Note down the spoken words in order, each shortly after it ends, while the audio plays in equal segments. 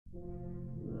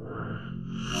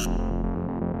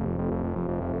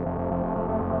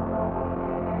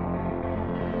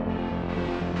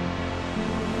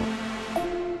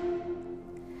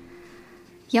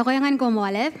Yakoyangan ko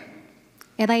moalev,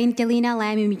 edain Selina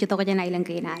Neirok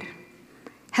Leem.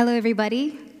 Hello,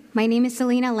 everybody. My name is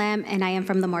Selina Neirok, and I am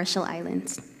from the Marshall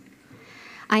Islands.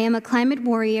 I am a climate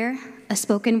warrior, a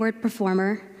spoken word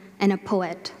performer, and a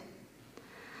poet.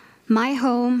 My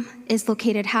home is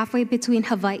located halfway between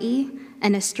Hawaii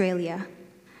and Australia.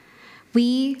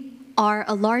 We are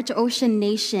a large ocean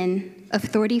nation of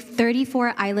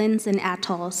 34 islands and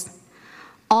atolls,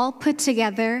 all put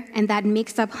together, and that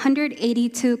makes up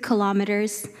 182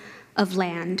 kilometers of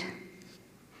land.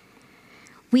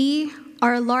 We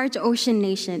are a large ocean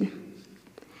nation.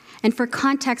 And for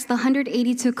context, the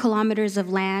 182 kilometers of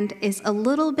land is a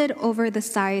little bit over the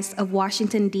size of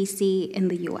Washington, D.C. in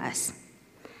the US.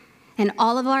 And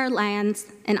all of our lands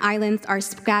and islands are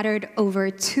scattered over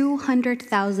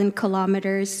 200,000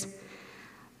 kilometers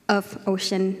of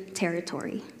ocean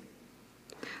territory.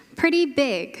 Pretty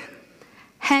big,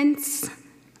 hence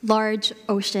large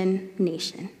ocean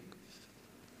nation.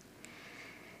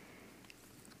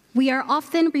 We are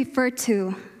often referred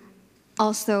to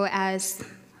also as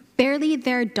barely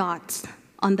there dots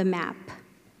on the map.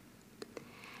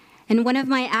 And one of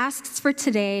my asks for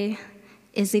today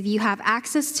is if you have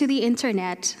access to the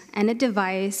internet and a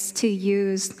device to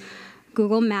use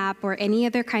Google Map or any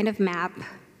other kind of map,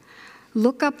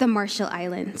 look up the Marshall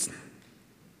Islands.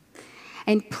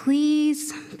 And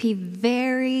please be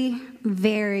very,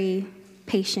 very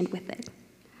patient with it.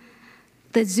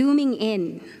 The zooming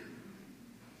in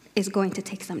is going to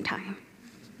take some time.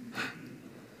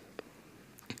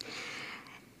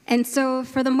 And so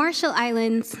for the Marshall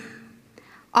Islands,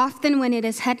 often when it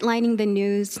is headlining the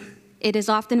news, it is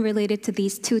often related to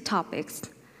these two topics,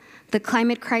 the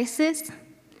climate crisis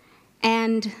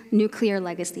and nuclear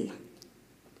legacy.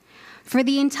 For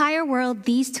the entire world,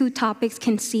 these two topics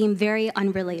can seem very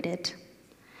unrelated.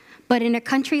 But in a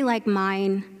country like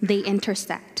mine, they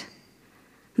intersect.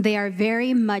 They are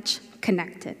very much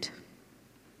connected.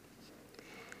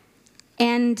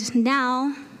 And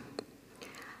now,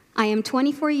 I am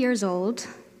 24 years old,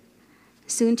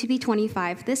 soon to be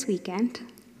 25 this weekend.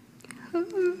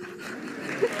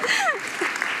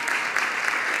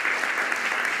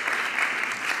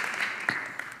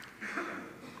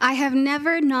 I have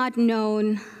never not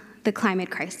known the climate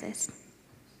crisis.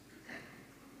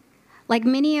 Like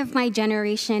many of my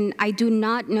generation, I do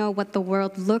not know what the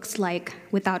world looks like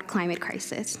without climate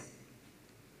crisis.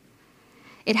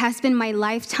 It has been my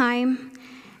lifetime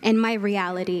and my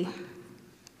reality.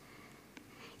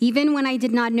 Even when I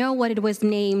did not know what it was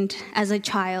named as a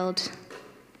child,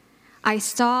 I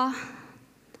saw,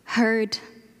 heard,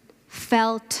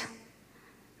 felt,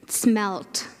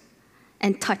 smelt,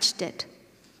 and touched it.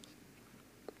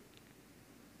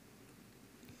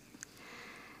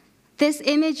 This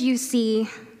image you see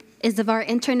is of our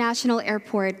international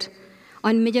airport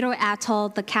on Majuro Atoll,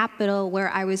 the capital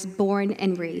where I was born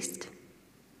and raised.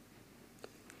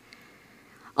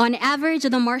 On average,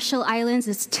 the Marshall Islands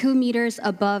is 2 meters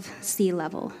above sea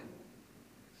level.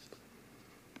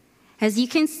 As you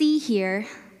can see here,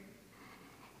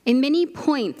 in many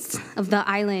points of the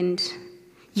island,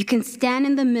 you can stand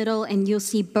in the middle and you'll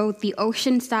see both the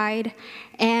ocean side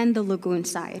and the lagoon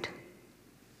side.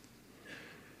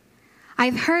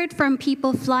 I've heard from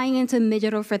people flying into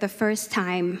Majuro for the first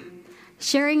time,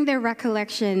 sharing their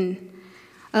recollection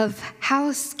of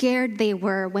how scared they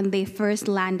were when they first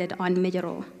landed on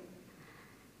Majuro.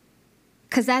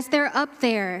 Because as they're up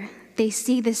there, they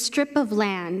see this strip of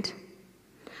land,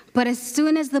 but as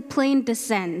soon as the plane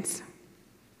descends,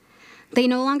 they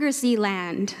no longer see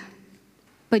land,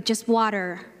 but just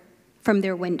water from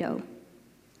their window,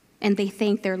 and they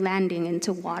think they're landing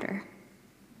into water.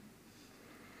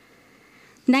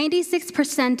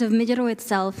 96% of Majuro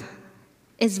itself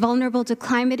is vulnerable to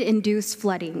climate-induced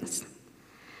floodings.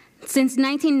 Since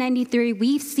 1993,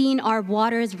 we've seen our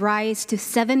waters rise to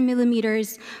 7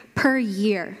 millimeters per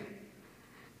year,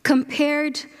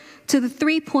 compared to the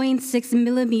 3.6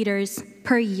 millimeters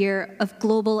per year of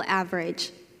global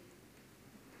average.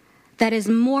 That is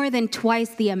more than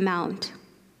twice the amount.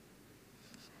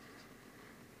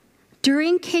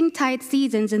 During king tide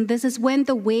seasons, and this is when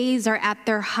the waves are at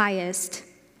their highest,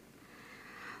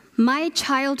 my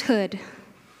childhood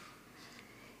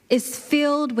is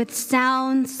filled with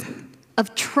sounds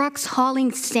of trucks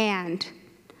hauling sand,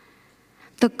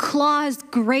 the claws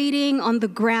grating on the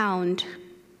ground,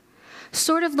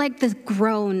 sort of like the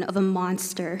groan of a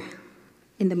monster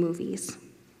in the movies,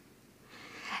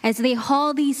 as they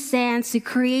haul these sands to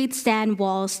create sand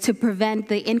walls to prevent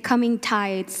the incoming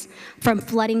tides from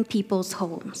flooding people's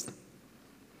homes.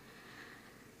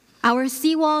 Our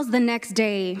seawalls the next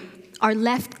day are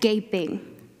left gaping,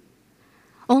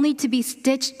 only to be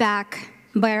stitched back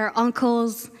by our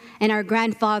uncles and our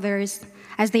grandfathers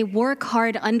as they work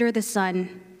hard under the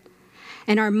sun,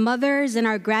 and our mothers and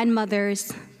our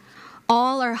grandmothers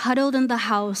all are huddled in the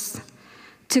house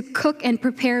to cook and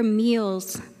prepare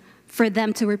meals for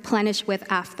them to replenish with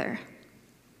after.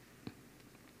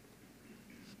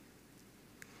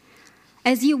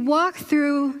 As you walk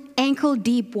through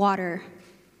ankle-deep water,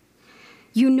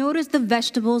 you notice the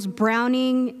vegetables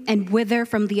browning and wither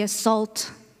from the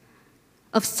assault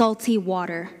of salty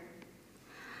water.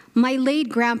 My late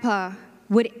grandpa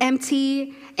would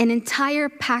empty an entire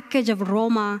package of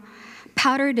Roma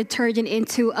powder detergent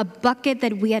into a bucket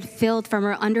that we had filled from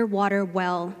our underwater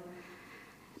well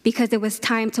because it was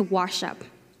time to wash up.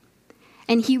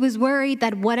 And he was worried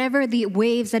that whatever the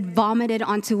waves had vomited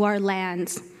onto our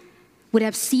lands would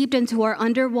have seeped into our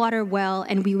underwater well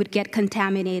and we would get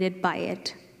contaminated by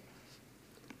it.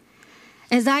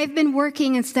 As I've been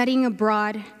working and studying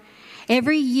abroad,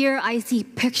 every year I see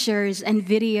pictures and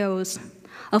videos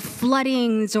of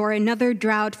floodings or another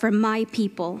drought from my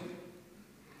people.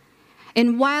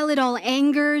 And while it all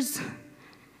angers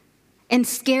and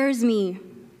scares me,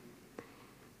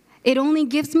 it only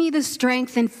gives me the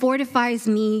strength and fortifies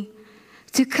me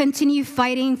to continue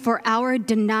fighting for our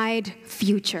denied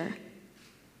future.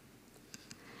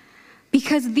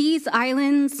 Because these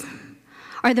islands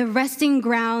are the resting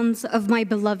grounds of my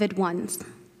beloved ones.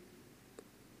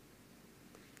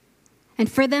 And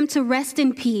for them to rest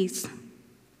in peace,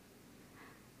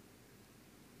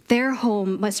 their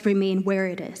home must remain where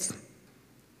it is.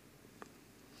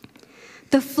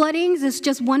 The floodings is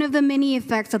just one of the many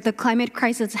effects that the climate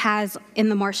crisis has in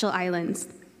the Marshall Islands.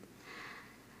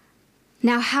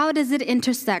 Now, how does it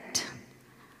intersect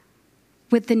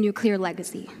with the nuclear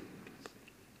legacy?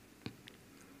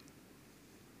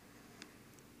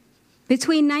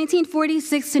 Between 1946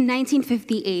 to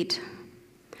 1958,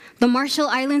 the Marshall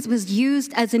Islands was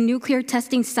used as a nuclear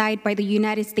testing site by the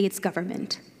United States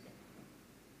government.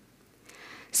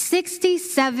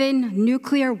 67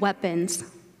 nuclear weapons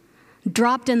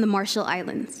dropped in the Marshall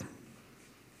Islands.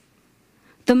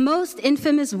 The most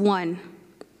infamous one,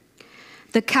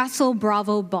 the Castle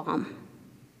Bravo bomb,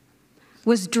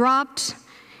 was dropped,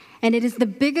 and it is the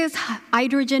biggest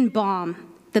hydrogen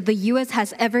bomb that the US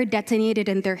has ever detonated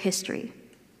in their history.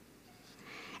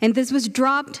 And this was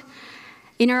dropped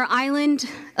in our island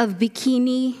of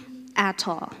Bikini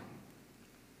Atoll.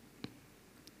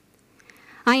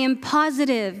 I am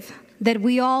positive that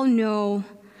we all know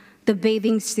the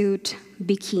bathing suit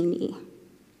bikini.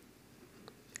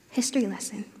 History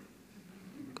lesson.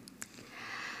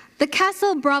 The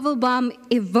Castle Bravo bomb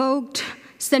evoked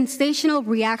sensational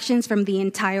reactions from the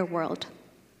entire world.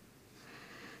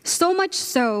 So much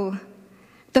so,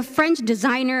 the French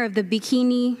designer of the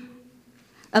bikini,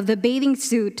 of the bathing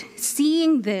suit,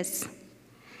 seeing this,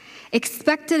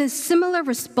 expected a similar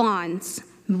response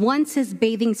once his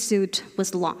bathing suit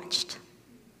was launched.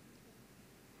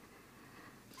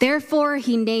 Therefore,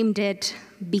 he named it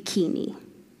Bikini,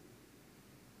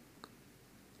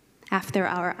 after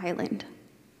our island.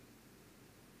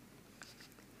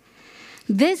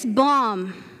 This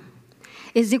bomb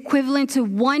is equivalent to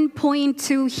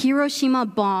 1.2 Hiroshima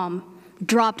bomb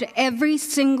dropped every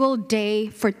single day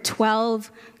for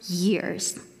 12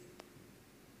 years.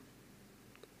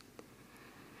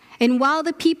 And while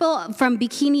the people from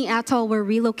Bikini Atoll were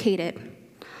relocated,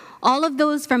 all of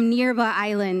those from nearby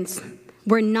islands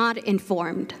were not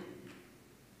informed.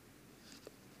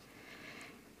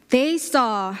 They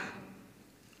saw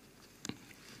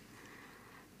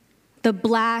the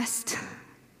blast,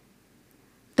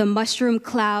 the mushroom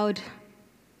cloud.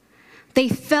 They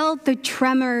felt the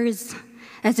tremors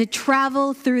as it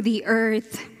traveled through the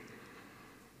earth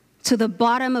to the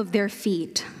bottom of their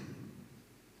feet.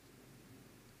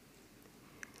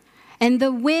 And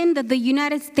the wind that the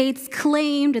United States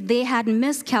claimed they had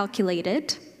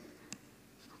miscalculated,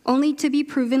 only to be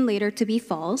proven later to be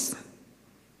false,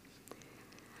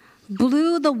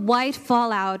 blew the white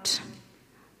fallout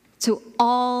to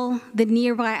all the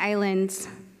nearby islands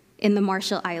in the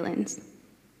Marshall Islands.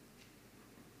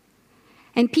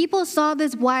 And people saw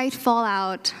this white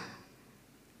fallout,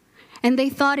 and they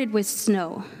thought it was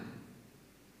snow.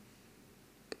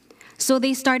 So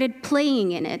they started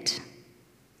playing in it.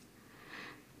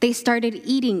 They started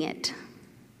eating it.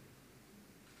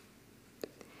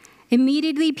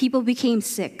 Immediately, people became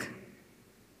sick.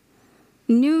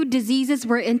 New diseases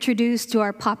were introduced to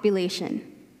our population.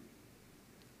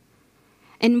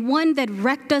 And one that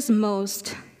wrecked us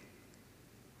most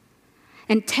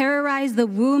and terrorized the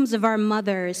wombs of our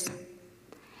mothers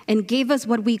and gave us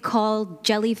what we call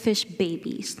jellyfish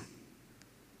babies.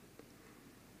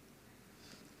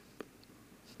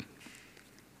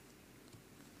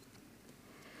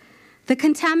 The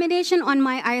contamination on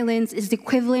my islands is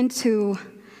akin to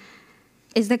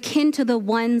the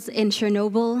ones in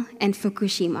Chernobyl and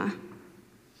Fukushima.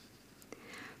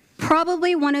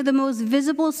 Probably one of the most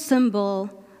visible symbols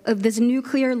of this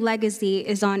nuclear legacy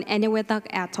is on Enewetak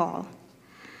Atoll,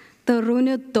 the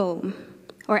Runut Dome,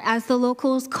 or as the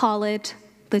locals call it,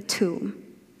 the tomb,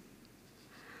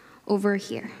 over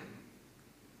here.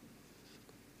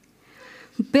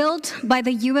 Built by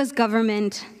the US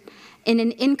government in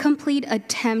an incomplete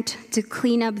attempt to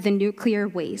clean up the nuclear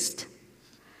waste.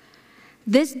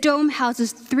 This dome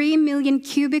houses 3 million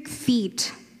cubic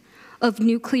feet of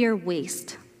nuclear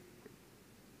waste.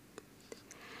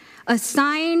 A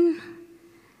sign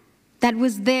that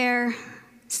was there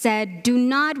said, "Do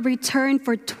not return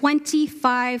for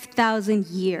 25,000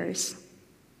 years."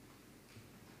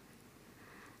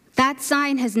 That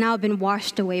sign has now been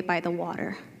washed away by the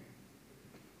water.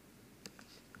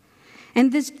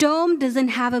 And this dome doesn't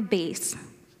have a base.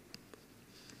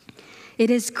 It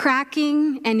is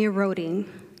cracking and eroding.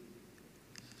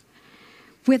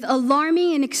 With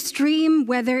alarming and extreme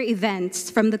weather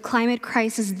events from the climate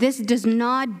crisis, this does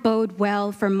not bode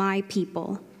well for my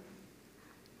people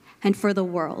and for the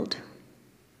world.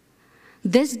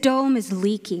 This dome is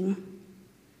leaking.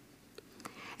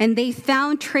 And they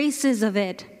found traces of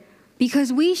it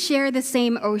because we share the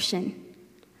same ocean.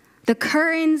 The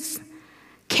currents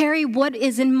carry what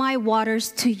is in my waters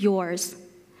to yours.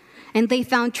 And they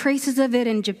found traces of it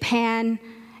in Japan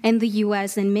and the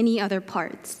US and many other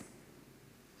parts.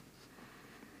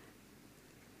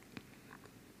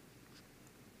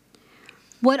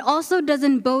 What also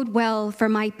doesn't bode well for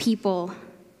my people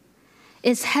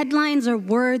is headlines or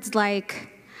words like,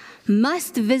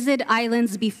 "Must visit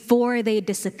islands before they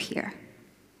disappear."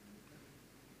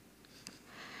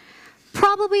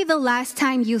 Probably the last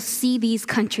time you'll see these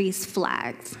countries'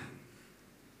 flags.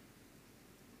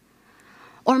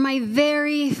 Or my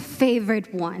very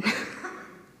favorite one,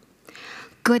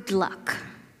 good luck.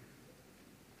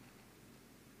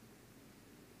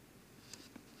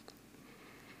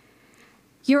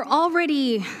 You're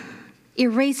already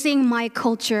erasing my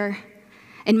culture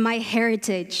and my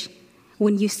heritage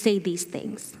when you say these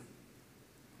things,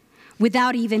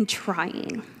 without even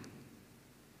trying.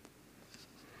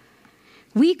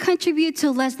 We contribute to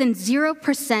less than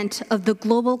 0% of the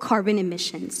global carbon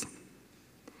emissions.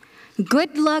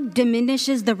 Good luck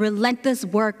diminishes the relentless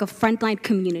work of frontline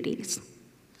communities.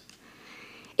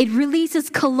 It releases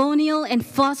colonial and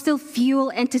fossil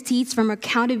fuel entities from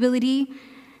accountability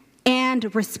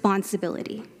and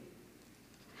responsibility.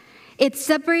 It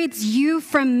separates you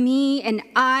from me and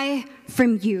I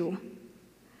from you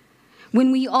when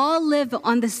we all live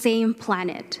on the same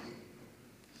planet.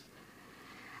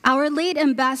 Our late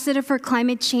ambassador for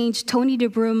climate change, Tony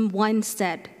DeBrum, once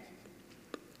said,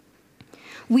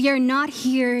 "We are not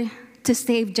here to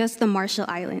save just the Marshall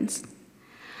Islands.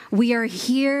 We are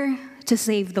here to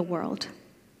save the world."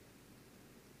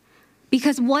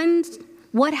 Because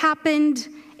what happened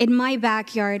in my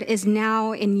backyard is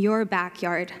now in your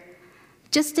backyard,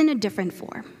 just in a different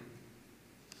form.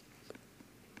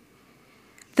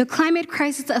 The climate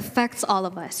crisis affects all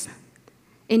of us.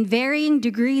 In varying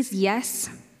degrees, yes,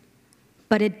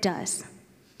 but it does.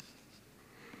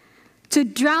 To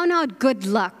drown out good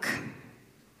luck,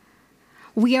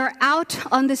 we are out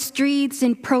on the streets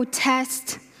in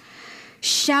protest,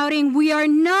 shouting, "We are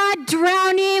not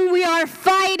drowning, we are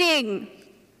fighting.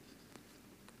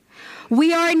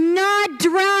 We are not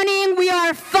drowning, we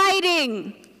are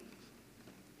fighting."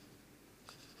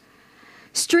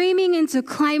 Streaming into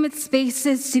climate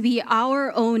spaces to be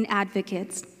our own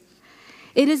advocates.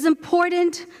 It is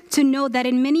important to know that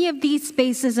in many of these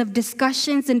spaces of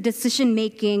discussions and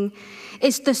decision-making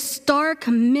is the stark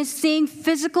missing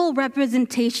physical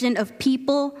representation of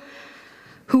people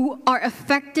who are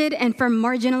affected and from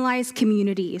marginalized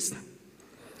communities.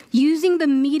 Using the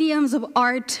mediums of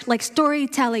art like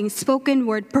storytelling, spoken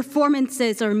word,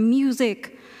 performances, or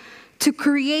music to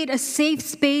create a safe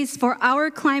space for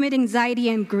our climate anxiety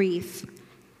and grief,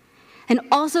 and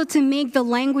also to make the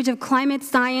language of climate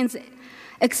science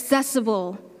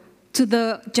accessible to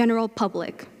the general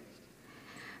public.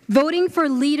 Voting for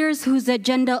leaders whose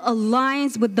agenda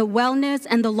aligns with the wellness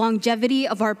and the longevity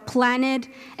of our planet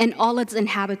and all its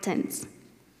inhabitants.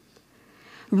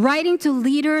 Writing to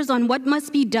leaders on what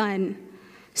must be done,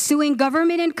 suing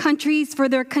government and countries for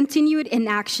their continued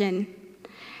inaction.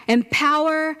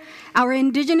 Empower our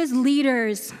indigenous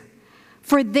leaders,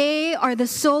 for they are the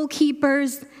sole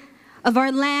keepers of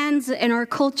our lands and our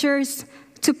cultures,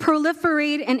 to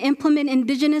proliferate and implement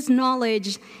indigenous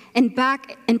knowledge and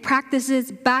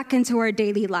practices back into our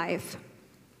daily life.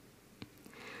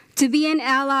 To be an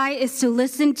ally is to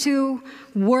listen to,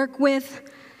 work with,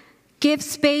 give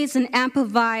space, and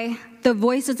amplify the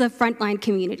voices of frontline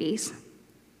communities.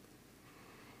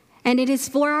 And it is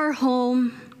for our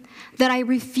home that I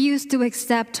refuse to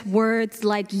accept words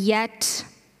like yet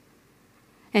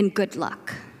and good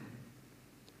luck.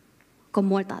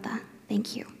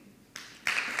 Thank you.